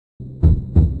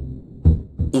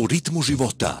U ritmu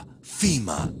života,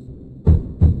 FIMA.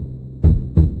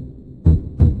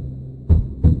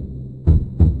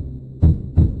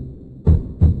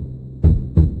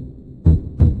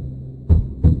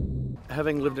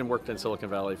 Having lived and worked in Silicon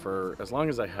Valley for as long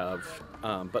as I have,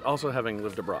 but also having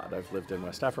lived abroad. I've lived in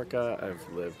West Africa,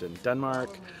 I've lived in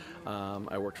Denmark,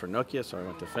 I worked for Nokia, so I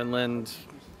went to Finland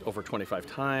over 25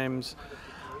 times.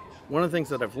 One of the things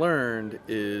that I've learned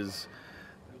is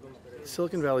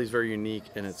Silicon Valley is very unique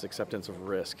in its acceptance of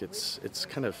risk. It's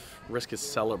kind of, risk is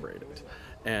celebrated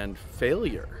and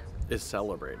failure is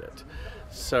celebrated.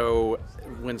 So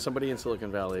when somebody in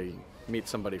Silicon Valley meets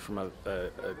somebody from a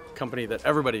company that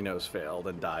everybody knows failed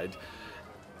and died,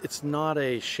 it's not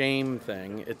a shame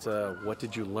thing, it's a what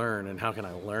did you learn and how can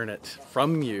I learn it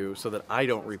from you so that I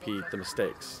don't repeat the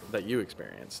mistakes that you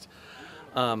experienced.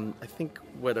 I think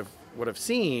what I've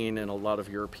seen in a lot of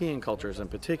European cultures in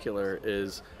particular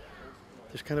is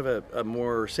there's kind of a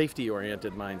more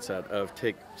safety-oriented mindset of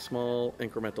take small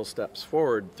incremental steps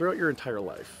forward throughout your entire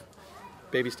life.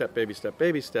 Baby step, baby step,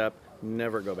 baby step,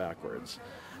 never go backwards.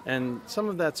 And some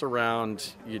of that's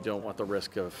around you don't want the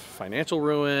risk of financial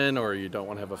ruin, or you don't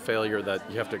want to have a failure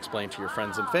that you have to explain to your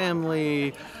friends and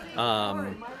family.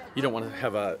 You don't want to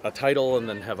have a title and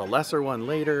then have a lesser one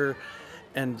later.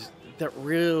 And that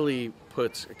really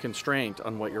puts a constraint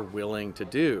on what you're willing to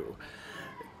do.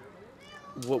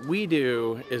 What we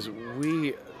do is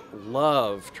we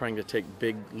love trying to take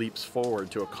big leaps forward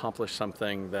to accomplish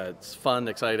something that's fun,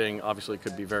 exciting, obviously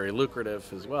could be very lucrative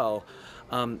as well.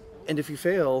 And if you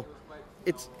fail,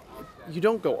 you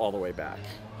don't go all the way back.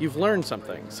 You've learned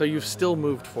something, so you've still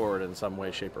moved forward in some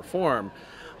way, shape, or form.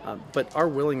 But our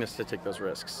willingness to take those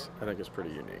risks, I think, is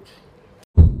pretty unique.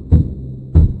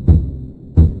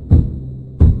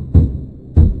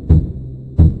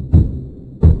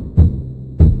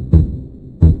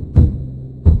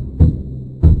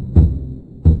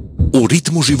 U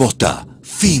ritmu života,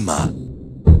 FIMA.